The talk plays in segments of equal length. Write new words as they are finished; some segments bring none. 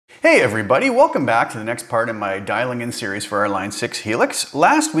Hey everybody, welcome back to the next part in my dialing in series for our Line 6 Helix.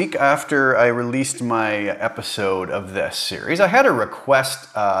 Last week after I released my episode of this series, I had a request.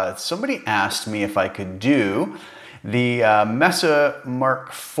 Somebody asked me if I could do the Mesa Mark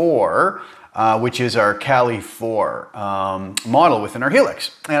IV, which is our Cali IV model within our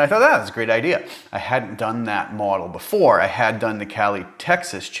Helix. And I thought that was a great idea. I hadn't done that model before. I had done the Cali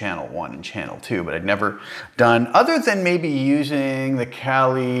Texas Channel 1 and Channel 2, but I'd never done, other than maybe using the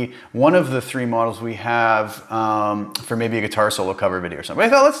Cali, one of the three models we have for maybe a guitar solo cover video or something.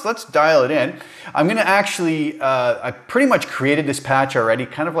 But I thought, let's dial it in. I'm gonna actually, I pretty much created this patch already,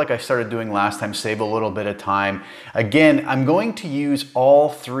 kind of like I started doing last time, save a little bit of time. Again, I'm going to use all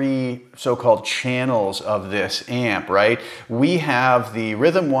three so-called channels of this amp, right? We have the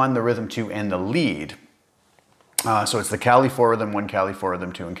Rhythm 1, the Rhythm 2, and the lead. So it's the Cali IV Rhythm 1, Cali IV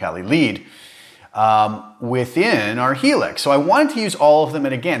Rhythm 2, and Cali lead within our Helix. So I wanted to use all of them,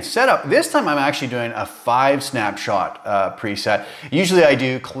 and again, setup, this time I'm actually doing a 5 snapshot preset. Usually I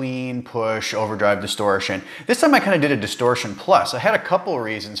do clean, push, overdrive, distortion. This time I kind of did a distortion plus. I had a couple of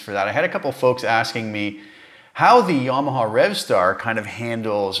reasons for that. I had a couple of folks asking me how the Yamaha Revstar kind of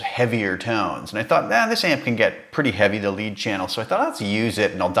handles heavier tones. And I thought, man, this amp can get pretty heavy, the lead channel. So I thought, let's use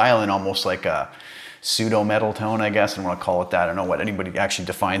it, and I'll dial in almost like a pseudo metal tone, I guess. I don't want to call it that. I don't know what anybody actually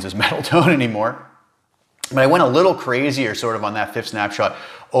defines as metal tone anymore. But I went a little crazier sort of on that 5th snapshot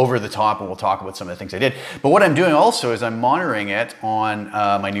over the top, and we'll talk about some of the things I did. But what I'm doing also is I'm monitoring it on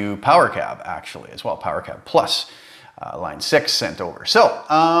my new Power Cab actually as well, Power Cab Plus. Line 6 sent over. So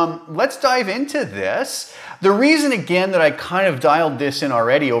let's dive into this. The reason again that I kind of dialed this in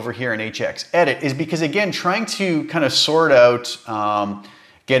already over here in HX Edit is because again, trying to kind of sort out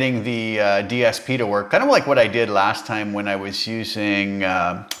getting the DSP to work, kind of like what I did last time when I was using,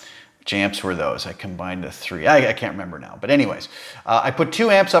 which amps were those? I combined the three. I can't remember now. But anyways, I put 2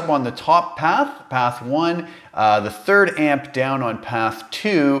 amps up on the top path, path 1, the 3rd amp down on path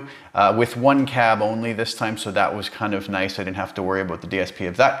 2 with 1 cab only this time. So that was kind of nice. I didn't have to worry about the DSP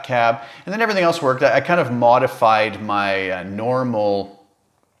of that cab. And then everything else worked. I kind of modified my normal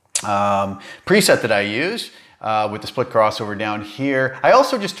preset that I use with the split crossover down here. I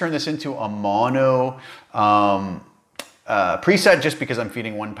also just turned this into a mono preset just because I'm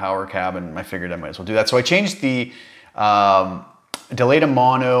feeding 1 power cab, and I figured I might as well do that. So I changed the delay to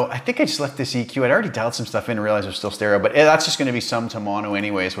mono. I think I just left this EQ. I'd already dialed some stuff in and realized it was still stereo, but that's just going to be sum to mono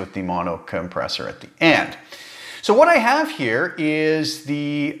anyways with the mono compressor at the end. So what I have here is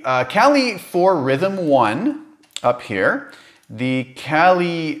the Cali IV Rhythm 1 up here, the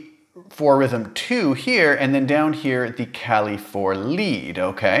Cali IV Rhythm 2 here, and then down here the Cali IV lead,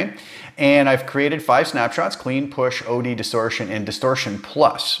 okay? And I've created 5 snapshots: clean, push, OD, distortion, and distortion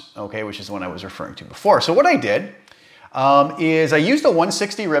plus, okay, which is the one I was referring to before. So what I did is I used a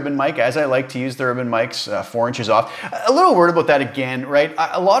 160 ribbon mic, as I like to use the ribbon mics, 4 inches off. A little word about that again, right?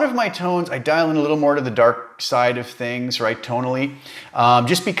 A lot of my tones, I dial in a little more to the dark side of things, right, tonally,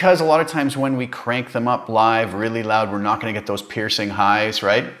 just because a lot of times when we crank them up live really loud, we're not going to get those piercing highs,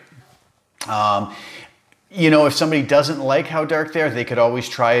 right? You know, if somebody doesn't like how dark they are, they could always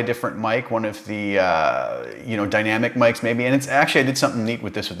try a different mic, one of the, you know, dynamic mics maybe. And it's actually, I did something neat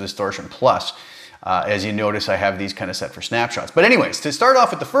with this with Distortion Plus. As you notice, I have these kind of set for snapshots. But anyways, to start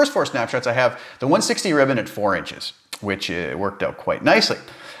off with the first 4 snapshots, I have the 160 ribbon at 4 inches, which worked out quite nicely.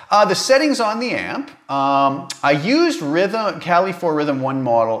 The settings on the amp, I used Cali IV Rhythm 1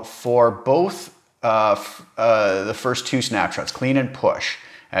 model for both the first 2 snapshots, clean and push.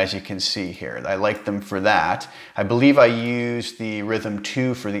 As you can see here, I like them for that. I believe I used the Rhythm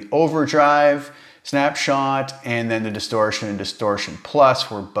 2 for the overdrive snapshot, and then the distortion and distortion plus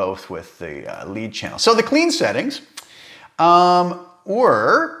were both with the lead channel. So the clean settings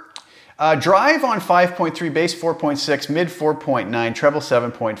were drive on 5.3, bass 4.6, mid 4.9, treble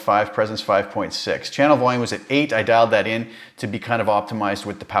 7.5, presence 5.6. Channel volume was at 8. I dialed that in to be kind of optimized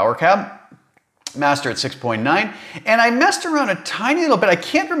with the power cab. Master at 6.9, and I messed around a tiny little bit. I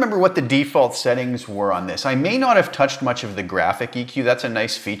can't remember what the default settings were on this. I may not have touched much of the graphic EQ. That's a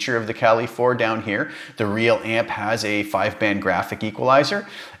nice feature of the Cali IV down here. The real amp has a 5-band graphic equalizer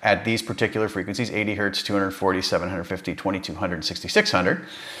at these particular frequencies: 80 Hertz, 240, 750, 2200, and 6600.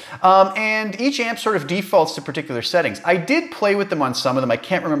 And each amp sort of defaults to particular settings. I did play with them on some of them. I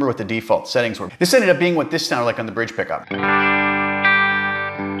can't remember what the default settings were. This ended up being what this sounded like on the bridge pickup.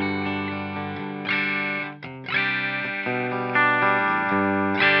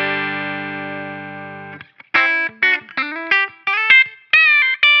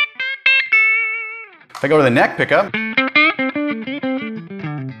 If I go to the neck pickup,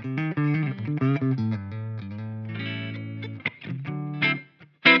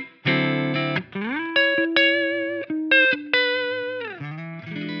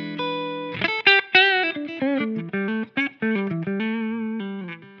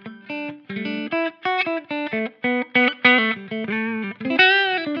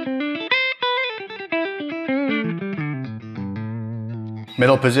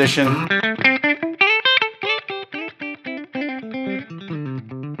 Middle position.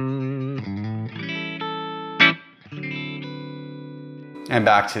 And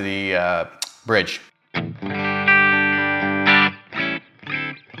back to the bridge.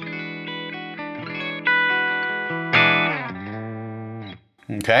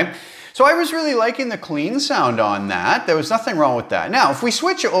 Okay, so I was really liking the clean sound on that. There was nothing wrong with that. Now, if we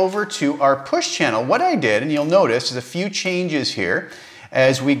switch over to our push channel, what I did, and you'll notice, is a few changes here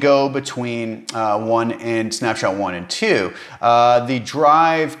as we go between Snapshot 1 and 2. The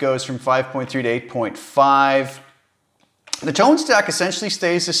drive goes from 5.3 to 8.5. The tone stack essentially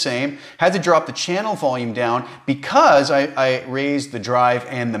stays the same. Had to drop the channel volume down because I raised the drive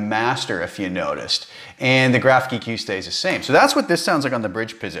and the master, if you noticed. And the graphic EQ stays the same. So that's what this sounds like on the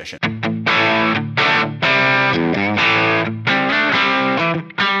bridge position.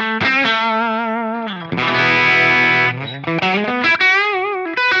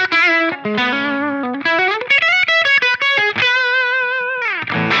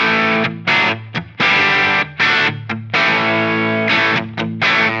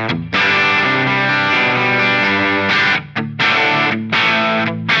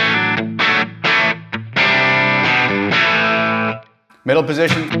 Middle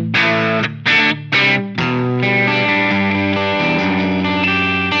position.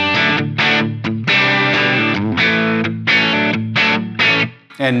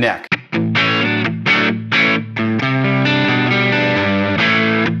 And neck.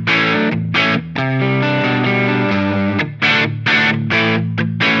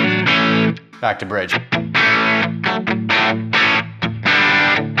 Back to bridge.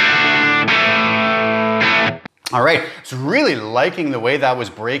 All right, so really liking the way that was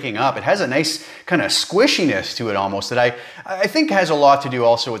breaking up. It has a nice kind of squishiness to it almost that I think has a lot to do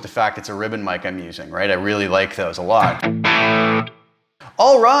also with the fact it's a ribbon mic I'm using, right? I really like those a lot.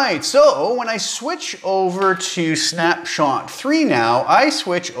 All right, so when I switch over to Snapshot 3 now, I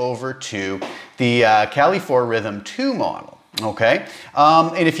switch over to the Cali IV Rhythm 2 model. Okay,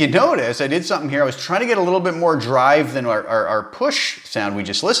 and if you notice, I did something here. I was trying to get a little bit more drive than our push sound we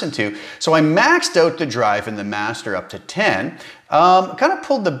just listened to. So I maxed out the drive and the master up to 10. Kind of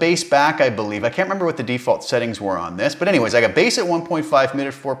pulled the bass back, I believe. I can't remember what the default settings were on this. But anyways, I got bass at 1.5, mid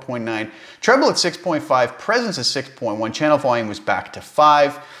at 4.9, treble at 6.5, presence at 6.1, channel volume was back to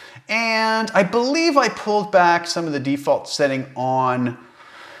 5. And I believe I pulled back some of the default setting on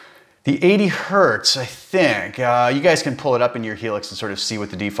the 80 Hertz, I think. You guys can pull it up in your Helix and sort of see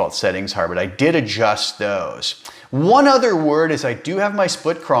what the default settings are, but I did adjust those. One other word is I do have my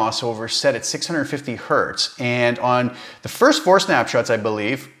split crossover set at 650 Hertz, and on the first 4 snapshots, I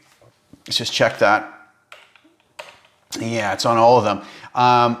believe, let's just check that. Yeah, it's on all of them.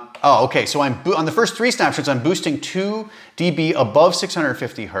 Oh, okay, so on the first 3 snapshots, I'm boosting 2 dB above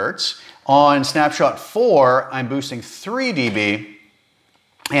 650 Hertz. On snapshot 4, I'm boosting 3 dB.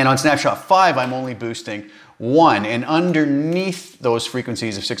 And on snapshot 5, I'm only boosting 1. And underneath those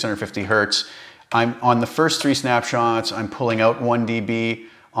frequencies of 650 Hertz, I'm on the first 3 snapshots, I'm pulling out 1 dB.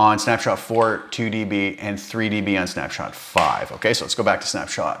 On snapshot 4, 2 dB, and 3 dB on snapshot 5. Okay, so let's go back to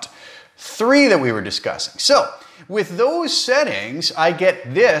snapshot 3 that we were discussing. So with those settings, I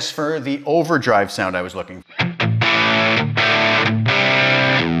get this for the overdrive sound I was looking for.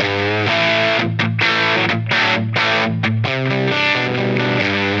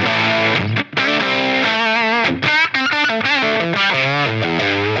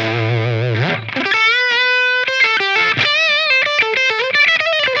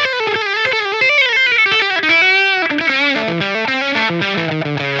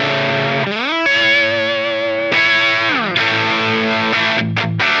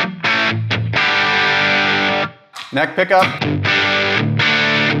 Neck pickup.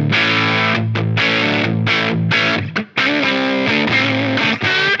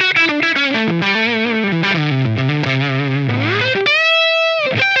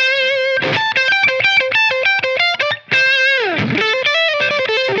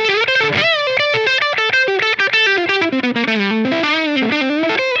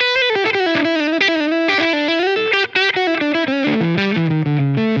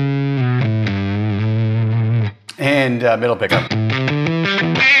 And middle pickup.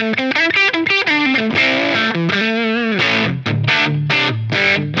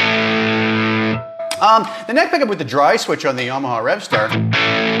 The neck pickup with the dry switch on the Yamaha Revstar.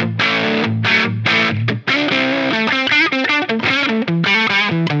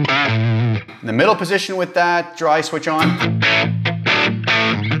 In the middle position with that dry switch on.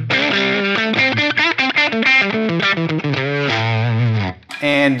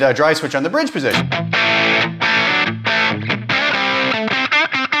 And dry switch on the bridge position.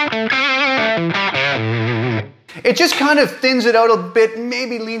 It just kind of thins it out a bit,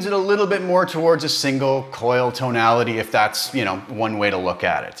 maybe leans it a little bit more towards a single coil tonality, if that's, you know, one way to look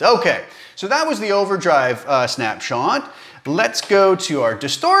at it. Okay, so that was the overdrive snapshot. Let's go to our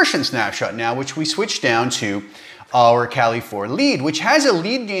distortion snapshot now, which we switched down to our Cali IV lead, which has a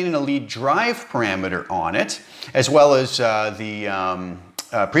lead gain and a lead drive parameter on it, as well as the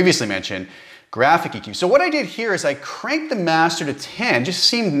previously mentioned graphic EQ. So what I did here is I cranked the master to 10, just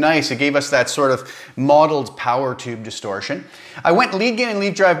seemed nice. It gave us that sort of modeled power tube distortion. I went lead gain and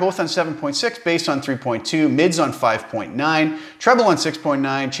lead drive both on 7.6, bass on 3.2, mids on 5.9, treble on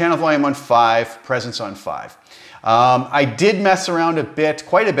 6.9, channel volume on 5, presence on 5. I did mess around a bit,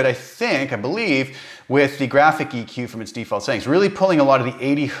 quite a bit, I believe, with the graphic EQ from its default settings, really pulling a lot of the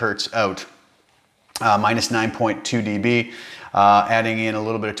 80 Hertz out, minus 9.2 dB. Adding in a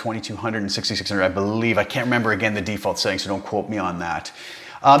little bit of 2200 and 6600, I believe. I can't remember again the default settings, so don't quote me on that.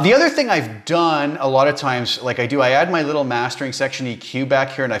 The other thing I've done a lot of times, like I add my little mastering section EQ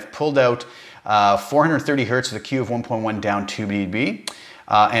back here, and I've pulled out 430 Hertz with a Q of 1.1 down 2 dB.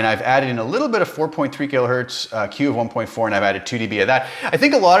 And I've added in a little bit of 4.3 kilohertz, Q of 1.4, and I've added 2 dB of that. I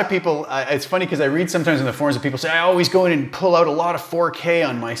think a lot of people, it's funny because I read sometimes in the forums that people say, I always go in and pull out a lot of 4K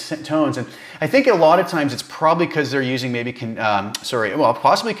on my tones. And I think a lot of times it's probably because they're using maybe,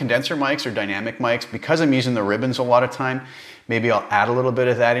 possibly condenser mics or dynamic mics. Because I'm using the ribbons a lot of time, maybe I'll add a little bit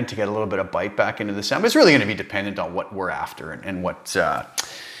of that in to get a little bit of bite back into the sound. But it's really going to be dependent on what we're after and what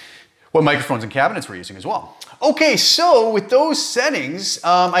microphones and cabinets we're using as well. Okay, so with those settings,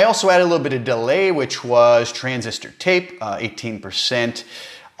 I also added a little bit of delay, which was transistor tape, 18%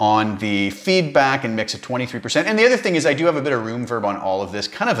 on the feedback and mix at 23%. And the other thing is I do have a bit of room verb on all of this,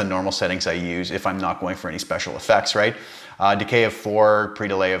 kind of the normal settings I use if I'm not going for any special effects, right? Decay of 4,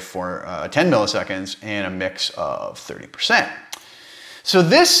 pre-delay of 10 milliseconds, and a mix of 30%. So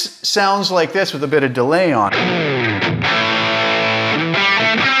this sounds like this with a bit of delay on it.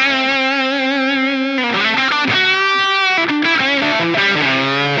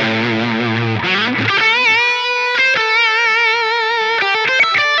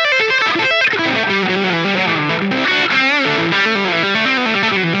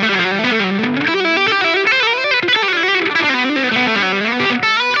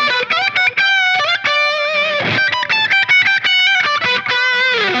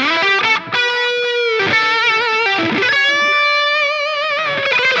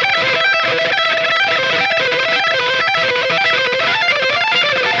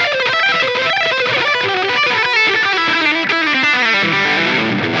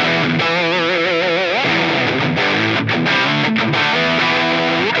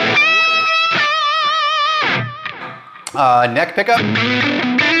 Neck pickup.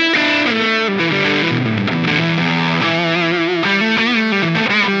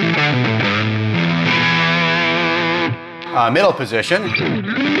 Middle position.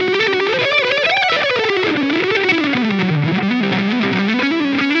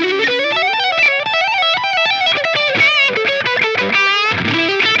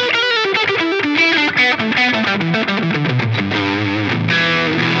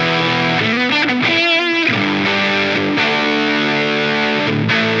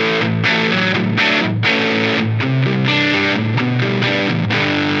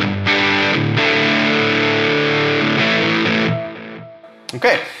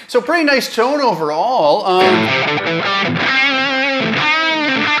 Okay, so pretty nice tone overall.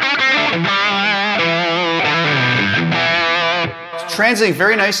 Translating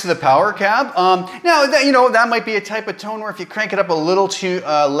very nice to the power cab. Now, that might be a type of tone where if you crank it up a little too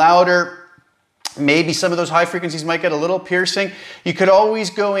louder, maybe some of those high frequencies might get a little piercing. You could always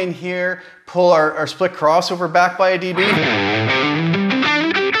go in here, pull our split crossover back by a dB.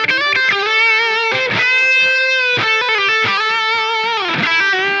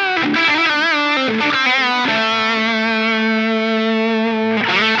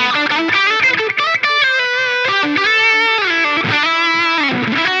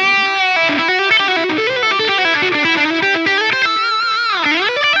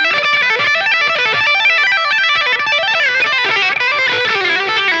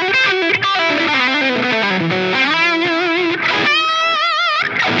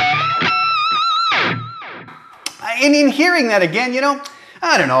 And in hearing that again,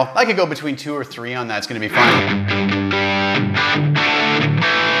 I don't know, I could go between 2 or 3 on that, it's going to be fine.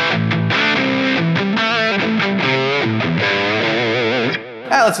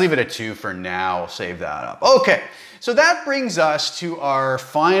 Let's leave it at 2 for now, we'll save that up. Okay, so that brings us to our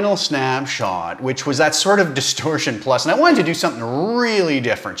final snapshot, which was that sort of distortion plus, and I wanted to do something really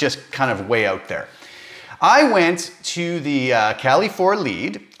different, just kind of way out there. I went to the Cali IV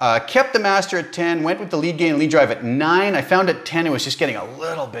lead, kept the master at 10, went with the lead gain and lead drive at 9. I found at 10 it was just getting a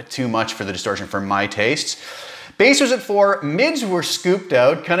little bit too much for the distortion for my tastes. Bass was at 4, mids were scooped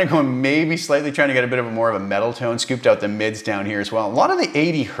out, kind of going maybe slightly trying to get a bit of more of a metal tone, scooped out the mids down here as well. A lot of the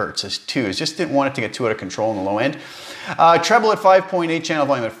 80 hertz too, I just didn't want it to get too out of control on the low end. Treble at 5.8, channel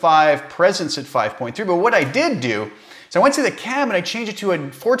volume at 5, presence at 5.3, but what I did do, so I went to the cab and I changed it to a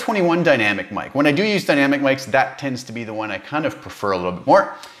 421 dynamic mic. When I do use dynamic mics, that tends to be the one I kind of prefer a little bit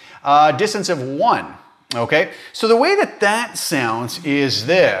more. Distance of 1, okay? So the way that that sounds is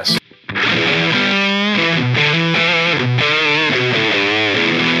this.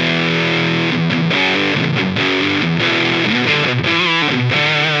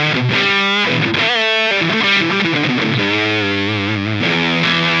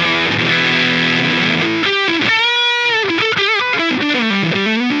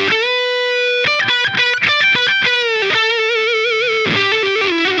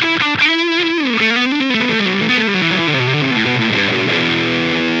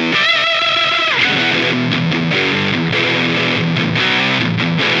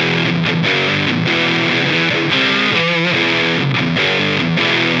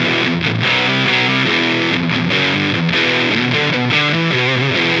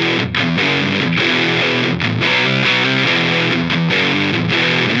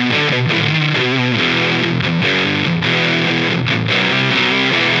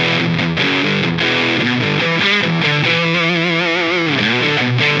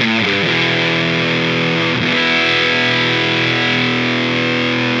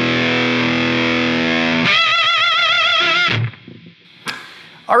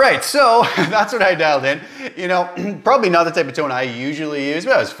 All right, so that's what I dialed in. You know, probably not the type of tone I usually use,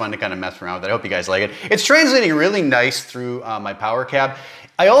 but it was fun to kind of mess around with it. I hope you guys like it. It's translating really nice through my power cab.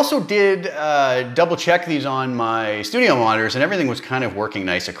 I also did double check these on my studio monitors and everything was kind of working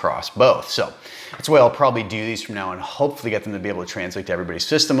nice across both. So that's the way I'll probably do these from now and hopefully get them to be able to translate to everybody's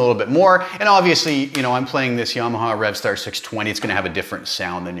system a little bit more. And obviously, you know, I'm playing this Yamaha RevStar 620. It's gonna have a different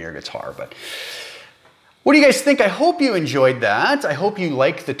sound than your guitar, but what do you guys think? I hope you enjoyed that. I hope you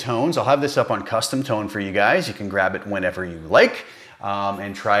like the tones. I'll have this up on CustomTone for you guys. You can grab it whenever you like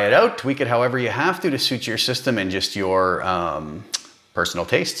and try it out. Tweak it however you have to suit your system and just your personal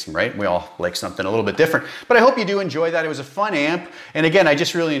tastes, right? We all like something a little bit different. But I hope you do enjoy that. It was a fun amp. And again, I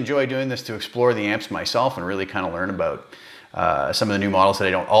just really enjoy doing this to explore the amps myself and really kind of learn about some of the new models that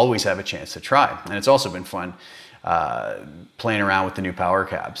I don't always have a chance to try. And it's also been fun playing around with the new power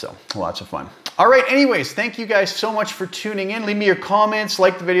cab. So lots of fun. All right, anyways, thank you guys so much for tuning in. Leave me your comments,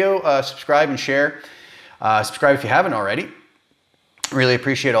 like the video, subscribe and share. Subscribe if you haven't already. Really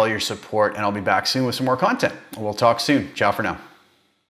appreciate all your support and I'll be back soon with some more content. We'll talk soon. Ciao for now.